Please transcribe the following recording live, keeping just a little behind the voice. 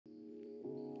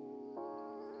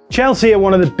Chelsea are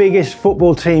one of the biggest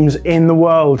football teams in the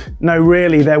world. No,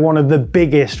 really, they're one of the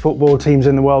biggest football teams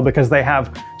in the world because they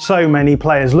have so many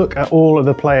players. Look at all of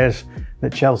the players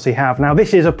that Chelsea have. Now,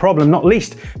 this is a problem, not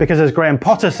least because, as Graham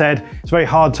Potter said, it's very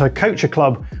hard to coach a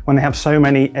club when they have so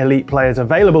many elite players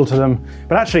available to them.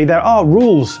 But actually, there are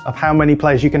rules of how many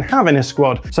players you can have in a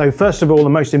squad. So first of all, the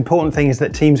most important thing is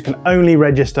that teams can only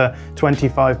register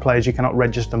 25 players. You cannot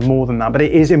register more than that. But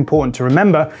it is important to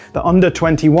remember that under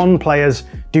 21 players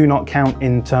do not count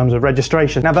in terms of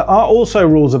registration. Now, there are also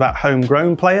rules about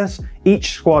homegrown players.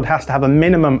 Each squad has to have a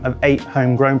minimum of 8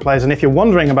 homegrown players. And if you're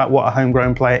wondering about what a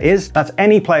homegrown player is, that's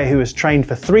any player who has trained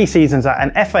for 3 seasons at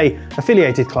an FA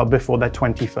affiliated club before their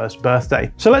 21st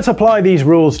birthday. So let's apply these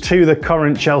rules to the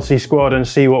current Chelsea squad and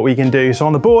see what we can do. So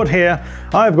on the board here,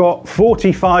 I've got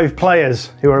 45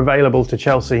 players who are available to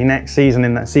Chelsea next season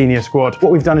in that senior squad.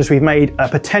 What we've done is we've made a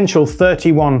potential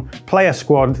 31 player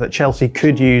squad that Chelsea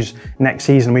could use next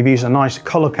season. We've used a nice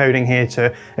color coding here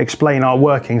to explain our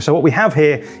working. So what we have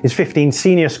here is 15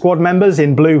 senior squad members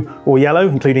in blue or yellow,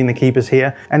 including the keepers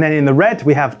here. And then in the red,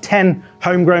 we have 10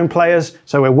 homegrown players.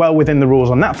 So we're well within the rules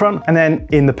on that front. And then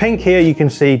in the pink here, you can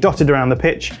see dotted around the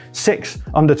pitch, 6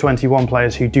 under 21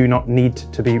 players who do not need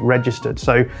to be registered.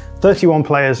 So 31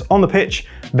 players on the pitch.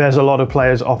 There's a lot of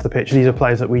players off the pitch. These are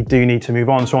players that we do need to move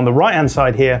on. So on the right-hand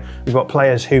side here, we've got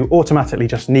players who automatically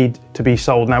just need to be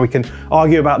sold. Now we can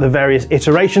argue about the various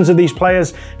iterations of these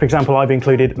players. For example, I've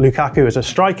included Lukaku as a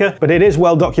striker, but it is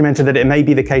well documented that it may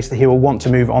be the case that he will want to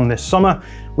move on this summer.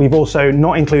 We've also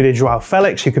not included Joao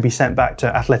Felix, who could be sent back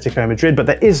to Atletico Madrid, but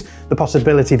there is the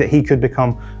possibility that he could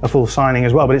become a full signing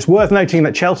as well. But it's worth noting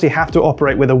that Chelsea have to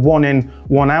operate with a 1-in,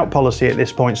 1-out policy at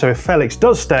this point. So if Felix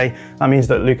does stay, that means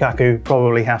that Lukaku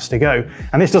probably has to go.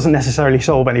 And this doesn't necessarily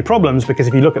solve any problems because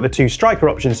if you look at the 2 striker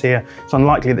options here, it's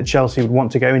unlikely that Chelsea would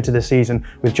want to go into the season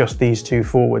with just these 2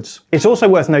 forwards. It's also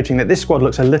worth noting that this squad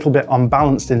looks a little bit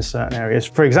unbalanced in certain areas.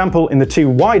 For example, in the 2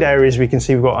 wide areas, we can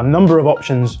see we've got a number of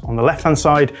options on the left-hand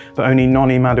side, but only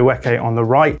Noni Madueke on the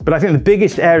right. But I think the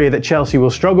biggest area that Chelsea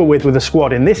will struggle with the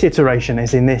squad in this iteration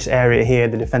is in this area here,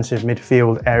 the defensive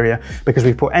midfield area, because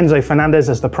we've put Enzo Fernandez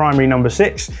as the primary number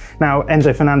 6. Now,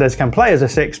 Enzo Fernandez can play as a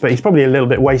 6, but he's probably a little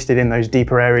bit wasted in those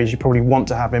deeper areas. You probably want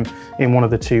to have him in one of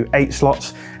the 2 8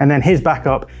 slots. And then his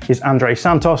backup is Andre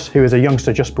Santos, who is a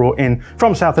youngster just brought in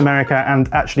from South America.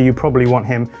 And actually, you probably want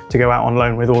him to go out on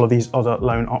loan with all of these other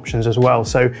loan options as well.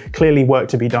 So clearly work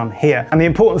to be done here. And the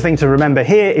important thing to remember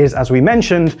here is, as we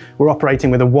mentioned, we're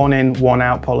operating with a 1-in,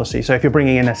 1-out policy. So if you're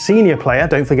bringing in a senior player,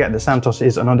 don't forget that Santos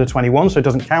is an under 21, so it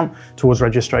doesn't count towards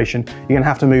registration. You're going to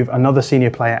have to move another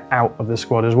senior player out of the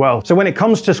squad as well. So when it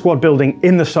comes to squad building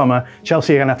in the summer,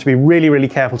 Chelsea are going to have to be really, really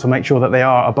careful to make sure that they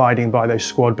are abiding by those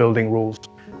squad building rules.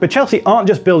 But Chelsea aren't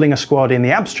just building a squad in the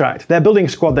abstract, they're building a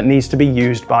squad that needs to be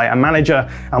used by a manager.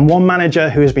 And one manager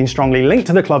who has been strongly linked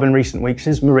to the club in recent weeks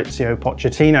is Mauricio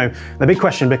Pochettino. The big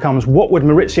question becomes, what would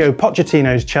Mauricio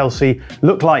Pochettino's Chelsea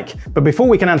look like? But before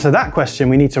we can answer that question,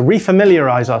 we need to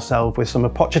refamiliarise ourselves with some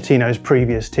of Pochettino's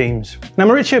previous teams. Now,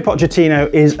 Mauricio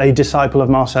Pochettino is a disciple of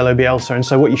Marcelo Bielsa, and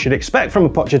so what you should expect from a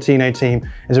Pochettino team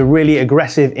is a really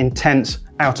aggressive, intense,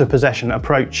 out of possession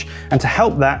approach. And to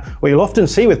help that, what you'll often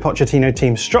see with Pochettino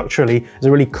teams structurally is a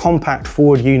really compact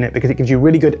forward unit because it gives you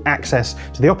really good access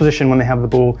to the opposition when they have the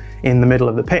ball in the middle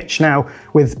of the pitch. Now,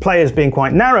 with players being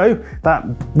quite narrow, that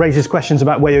raises questions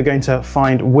about where you're going to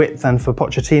find width. And for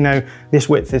Pochettino, this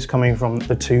width is coming from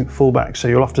the 2 fullbacks. So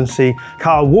you'll often see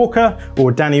Kyle Walker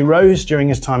or Danny Rose during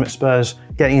his time at Spurs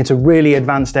getting into really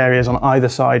advanced areas on either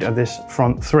side of this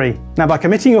front 3. Now, by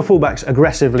committing your fullbacks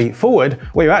aggressively forward,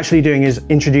 what you're actually doing is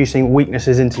introducing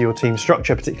weaknesses into your team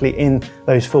structure, particularly in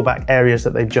those fullback areas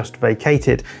that they've just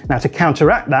vacated. Now, to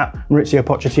counteract that, Mauricio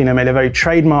Pochettino made a very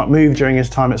trademark move during his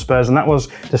time at Spurs, and that was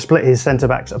to split his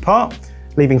centre-backs apart,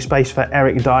 leaving space for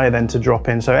Eric Dyer then to drop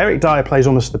in. So Eric Dyer plays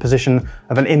almost the position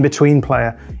of an in-between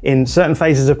player. In certain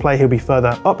phases of play, he'll be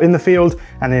further up in the field,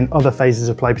 and in other phases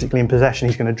of play, particularly in possession,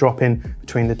 he's going to drop in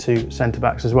between the 2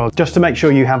 centre-backs as well, just to make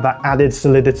sure you have that added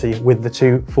solidity with the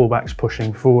 2 full-backs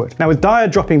pushing forward. Now, with Dyer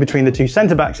dropping between the 2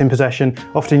 centre-backs in possession,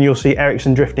 often you'll see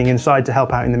Eriksen drifting inside to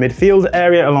help out in the midfield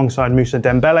area alongside Moussa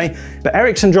Dembele. But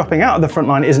Eriksen dropping out of the front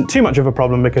line isn't too much of a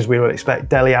problem because we would expect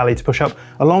Dele Alli to push up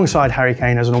alongside Harry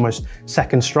Kane as an almost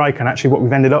second striker. And actually what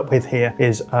we've ended up with here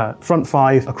is a front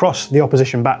five across the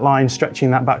opposition back line,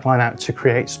 stretching that back line out to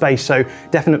create space. So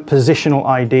definite positional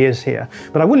ideas here.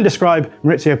 But I wouldn't describe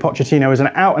Mauricio Pochettino as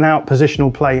an out-and-out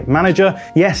positional play manager.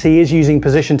 Yes, he is using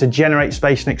position to generate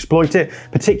space and exploit it,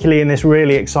 particularly in this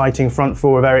really exciting front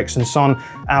four of Eriksen, Son,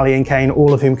 Ali and Kane,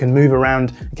 all of whom can move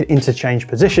around and can interchange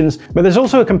positions. But there's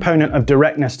also a component of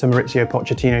directness to Mauricio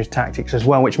Pochettino's tactics as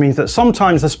well, which means that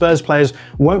sometimes the Spurs players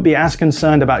won't be as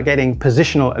concerned about getting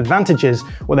positional advantages.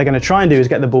 What they're going to try and do is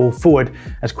get the ball forward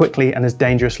as quickly and as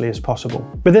dangerously as possible.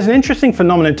 But there's an interesting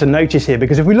phenomenon to notice here,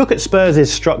 because if we look at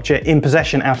Spurs' structure in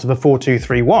possession out of a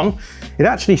 4-2-3-1, it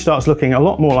actually starts looking a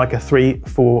lot more like a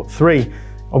 3-4-3.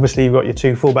 Obviously, you've got your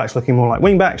two fullbacks looking more like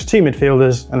wing-backs, two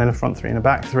midfielders, and then a front three and a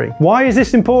back three. Why is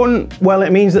this important? Well,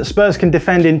 it means that Spurs can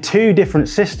defend in two different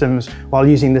systems while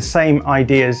using the same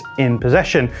ideas in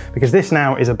possession, because this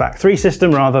now is a back three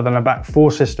system rather than a back four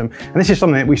system. And this is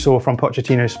something that we saw from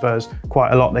Pochettino's Spurs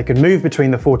quite a lot. They could move between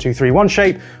the 4-2-3-1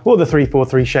 shape or the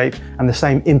 3-4-3 shape, and the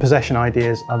same in possession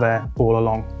ideas are there all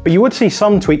along. But you would see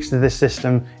some tweaks to this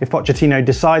system if Pochettino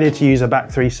decided to use a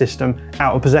back three system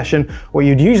out of possession. What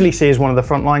you'd usually see is one of the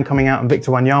front line coming out and Victor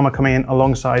Wanyama coming in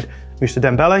alongside Moussa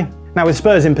Dembele. Now with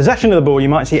Spurs in possession of the ball, you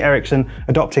might see Eriksen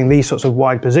adopting these sorts of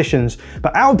wide positions.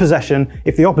 But out of possession,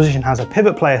 if the opposition has a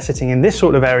pivot player sitting in this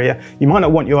sort of area, you might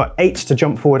not want your eights to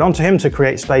jump forward onto him to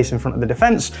create space in front of the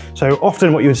defence. So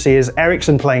often what you would see is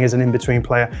Eriksen playing as an in-between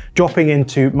player, dropping in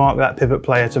to mark that pivot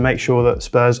player to make sure that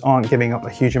Spurs aren't giving up a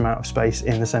huge amount of space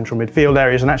in the central midfield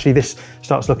areas. And actually this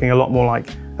starts looking a lot more like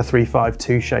a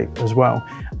 3-5-2 shape as well.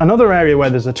 Another area where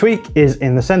there's a tweak is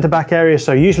in the centre-back area.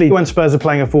 So usually when Spurs are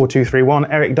playing a 4-2-3-1,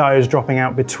 Eric Dyer is dropping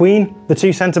out between the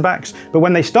two centre-backs. But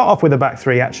when they start off with a back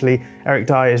three, actually, Eric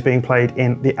Dyer is being played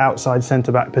in the outside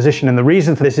centre-back position. And the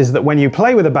reason for this is that when you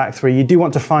play with a back three, you do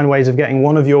want to find ways of getting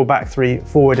one of your back three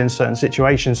forward in certain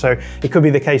situations. So it could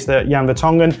be the case that Jan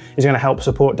Vertonghen is going to help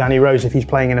support Danny Rose if he's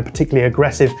playing in a particularly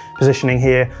aggressive positioning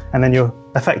here, and then you're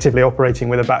effectively operating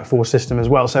with a back four system as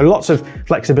well. So lots of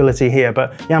flexibility here,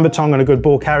 but Jan Vertonghen a good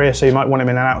ball carrier, so you might want him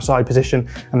in an outside position,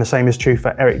 and the same is true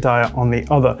for Eric Dyer on the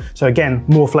other. So again,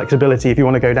 more flexibility. If you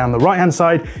want to go down the right-hand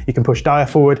side, you can push Dyer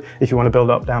forward. If you want to build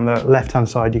up down the left-hand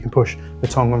side, you can push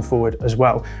Vertonghen forward as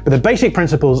well. But the basic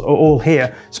principles are all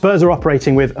here. Spurs are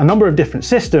operating with a number of different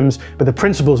systems, but the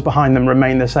principles behind them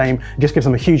remain the same. It just gives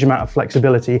them a huge amount of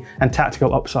flexibility and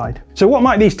tactical upside. So what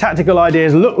might these tactical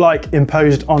ideas look like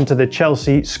imposed onto the Chelsea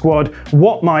squad?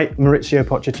 What might Mauricio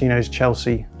Pochettino's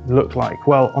Chelsea look like?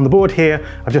 Well, on the board here,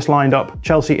 I've just lined up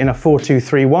Chelsea in a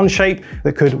 4-2-3-1 shape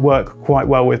that could work quite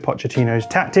well with Pochettino's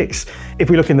tactics. If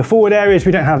we look in the forward areas,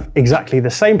 we don't have exactly the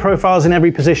same profiles in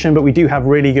every position, but we do have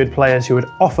really good players who would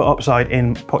offer upside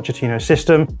in Pochettino's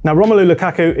system. Now, Romelu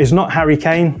Lukaku is not Harry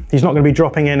Kane. He's not going to be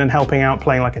dropping in and helping out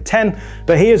playing like a 10,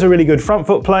 but he is a really good front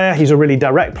foot player. He's a really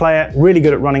direct player, really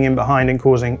good at running in behind and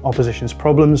causing opposition's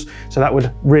problems. So that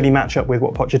would really match up with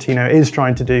what Pochettino is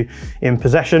trying to do in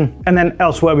possession. And then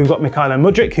elsewhere, we've got Mykhailo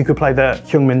Mudryk, who could play the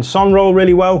Heung-min Son role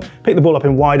really well, pick the ball up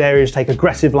in wide areas, take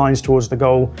aggressive lines towards the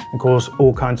goal, and cause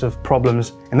all kinds of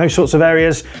problems in those sorts of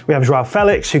areas. We have Joao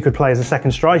Felix, who could play as a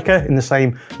second striker in the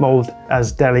same mould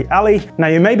as Dele Alli. Now,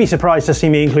 you may be surprised to see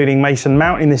me including Mason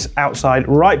Mount in this outside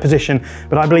right position,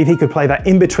 but I believe he could play that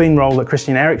in-between role that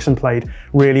Christian Eriksen played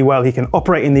really well. He can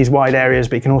operate in these wide areas,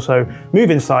 but he can also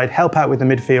move inside, help out with the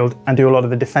midfield, and do a lot of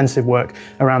the defensive work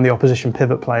around the opposition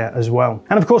pivot player as well.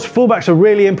 And of course, fullbacks are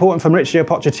really important for Mauricio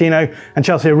Pochettino, and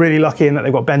Chelsea are really lucky in that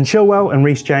they've got Ben Chilwell and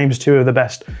Reece James, two of the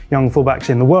best young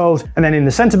fullbacks in the world. And then in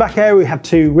the centre-back area, we have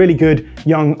two really good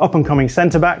young up-and-coming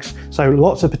centre-backs, so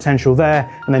lots of potential there,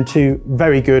 and then two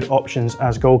very good options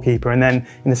as goalkeeper. And then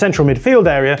in the central midfield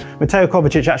area, Mateo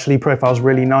Kovacic actually profiles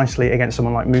really nicely against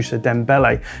someone like Moussa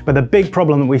Dembele. But the big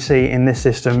problem that we see in this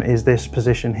system is this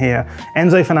position here.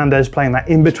 Enzo Fernandez playing that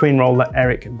in-between role that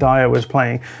Eric Dyer was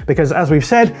playing, because as we've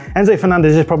said, Enzo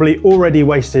Fernandez is probably already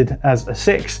wasted as a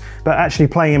 6, but actually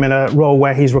playing him in a role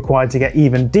where he's required to get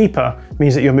even deeper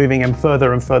means that you're moving him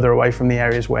further and further away from the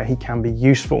areas where he can be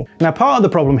useful. Now, part of the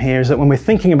problem here is that when we're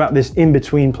thinking about this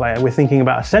in-between player, we're thinking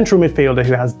about a central midfielder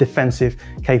who has defensive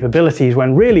capabilities,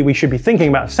 when really we should be thinking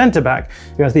about a centre-back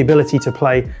who has the ability to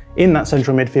play in that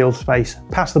central midfield space,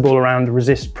 pass the ball around,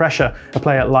 resist pressure, a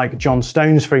player like John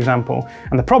Stones, for example.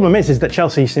 And the problem is that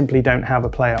Chelsea simply don't have a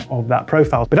player of that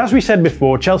profile. But as we said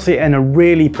before, Chelsea are in a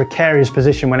really precarious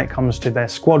position when it comes to their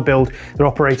squad build. They're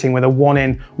operating with a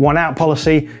one-in, one-out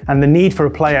policy, and the need need for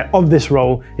a player of this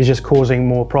role is just causing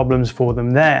more problems for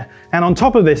them there. And on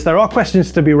top of this, there are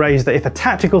questions to be raised that if a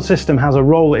tactical system has a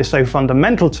role that is so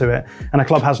fundamental to it, and a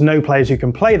club has no players who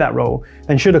can play that role,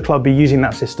 then should a club be using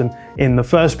that system in the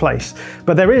first place?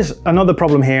 But there is another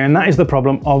problem here, and that is the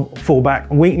problem of fullback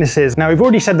weaknesses. Now, we've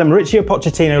already said that Mauricio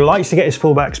Pochettino likes to get his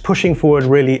fullbacks pushing forward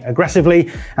really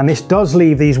aggressively, and this does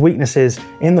leave these weaknesses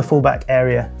in the fullback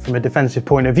area from a defensive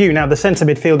point of view. Now, the centre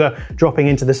midfielder dropping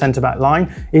into the centre-back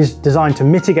line is designed to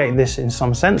mitigate this in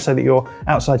some sense, so that your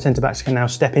outside centre-backs can now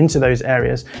step into those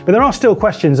areas. But there are still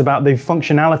questions about the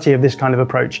functionality of this kind of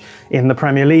approach in the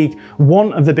Premier League.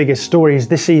 One of the biggest stories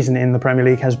this season in the Premier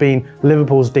League has been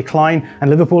Liverpool's decline, and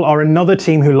Liverpool are another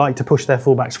team who like to push their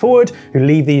fullbacks forward, who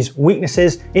leave these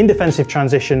weaknesses in defensive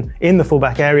transition in the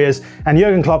fullback areas, and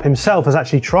Jurgen Klopp himself has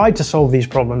actually tried to solve these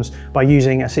problems by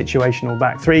using a situational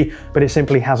back three, but it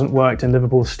simply hasn't worked, and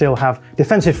Liverpool still have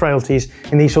defensive frailties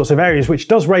in these sorts of areas, which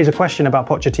does raise a question about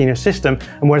Pochettino's system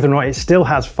and whether or not it still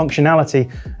has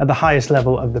functionality at the highest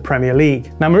level of the Premier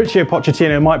League. Now, Mauricio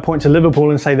Pochettino might point to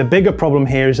Liverpool and say the bigger problem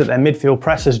here is that their midfield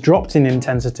press has dropped in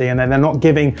intensity and they're not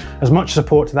giving as much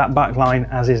support to that back line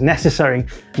as is necessary.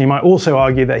 And he might also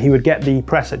argue that he would get the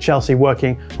press at Chelsea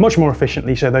working much more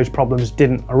efficiently so those problems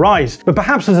didn't arise. But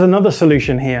perhaps there's another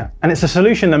solution here, and it's a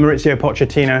solution that Mauricio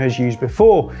Pochettino has used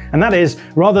before, and that is,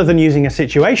 rather than using a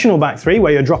situational back three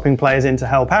where you're dropping players in to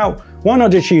help out, why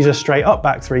not just use a straight up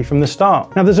back three from the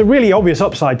start? Now, there's a really obvious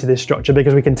upside to this structure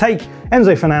because we can take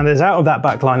Enzo Fernandez out of that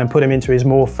back line and put him into his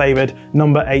more favoured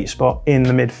number 8 spot in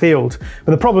the midfield.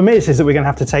 But the problem is that we're going to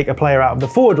have to take a player out of the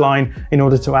forward line in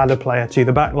order to add a player to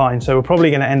the back line. So we're probably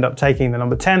going to end up taking the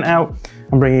number 10 out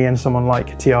and bringing in someone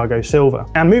like Thiago Silva.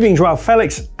 And moving Joao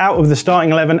Felix out of the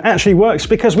starting 11 actually works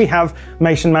because we have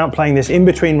Mason Mount playing this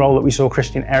in-between role that we saw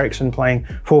Christian Eriksen playing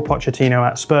for Pochettino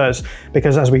at Spurs.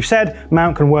 Because as we've said,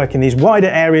 Mount can work in these wider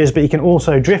areas, but he can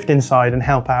also drift inside and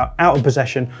help out of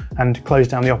possession and close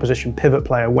down the opposition pivot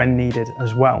player when needed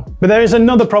as well. But there is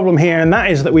another problem here, and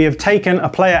that is that we have taken a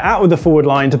player out of the forward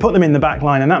line to put them in the back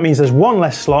line, and that means there's one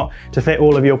less slot to fit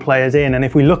all of your players in. And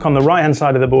if we look on the right-hand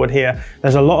side of the board here,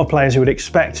 there's a lot of players who would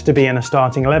expect to be in a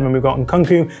starting 11. We've got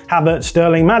Nkunku, Havertz,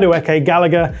 Sterling, Madueke,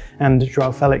 Gallagher, and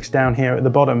Joao Felix down here at the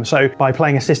bottom. So by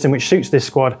playing a system which suits this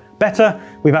squad better,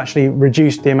 we've actually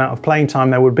reduced the amount of playing time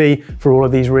there would be for all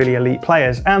of these really elite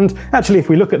players. And actually, if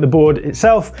we look at the board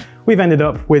itself, we've ended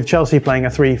up with Chelsea playing a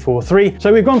 3-4-3.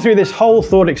 So we've gone through this whole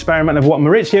thought experiment of what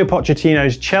Mauricio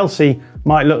Pochettino's Chelsea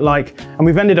might look like, and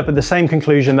we've ended up at the same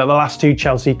conclusion that the last two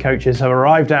Chelsea coaches have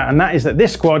arrived at, and that is that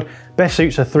this squad best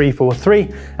suits a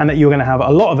 3-4-3, and that you're going to have a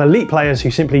lot of elite players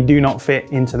who simply do not fit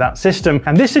into that system.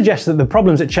 And this suggests that the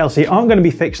problems at Chelsea aren't going to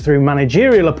be fixed through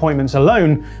managerial appointments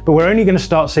alone, but we're only going to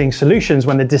start seeing solutions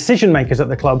when the decision makers at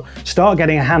the club start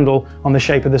getting a handle on the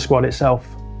shape of the squad itself.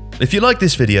 If you like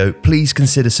this video, please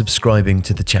consider subscribing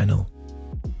to the channel.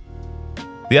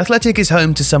 The Athletic is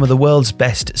home to some of the world's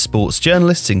best sports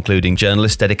journalists, including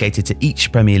journalists dedicated to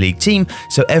each Premier League team,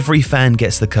 so every fan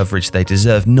gets the coverage they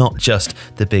deserve, not just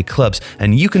the big clubs.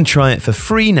 And you can try it for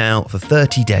free now for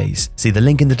 30 days. See the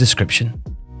link in the description.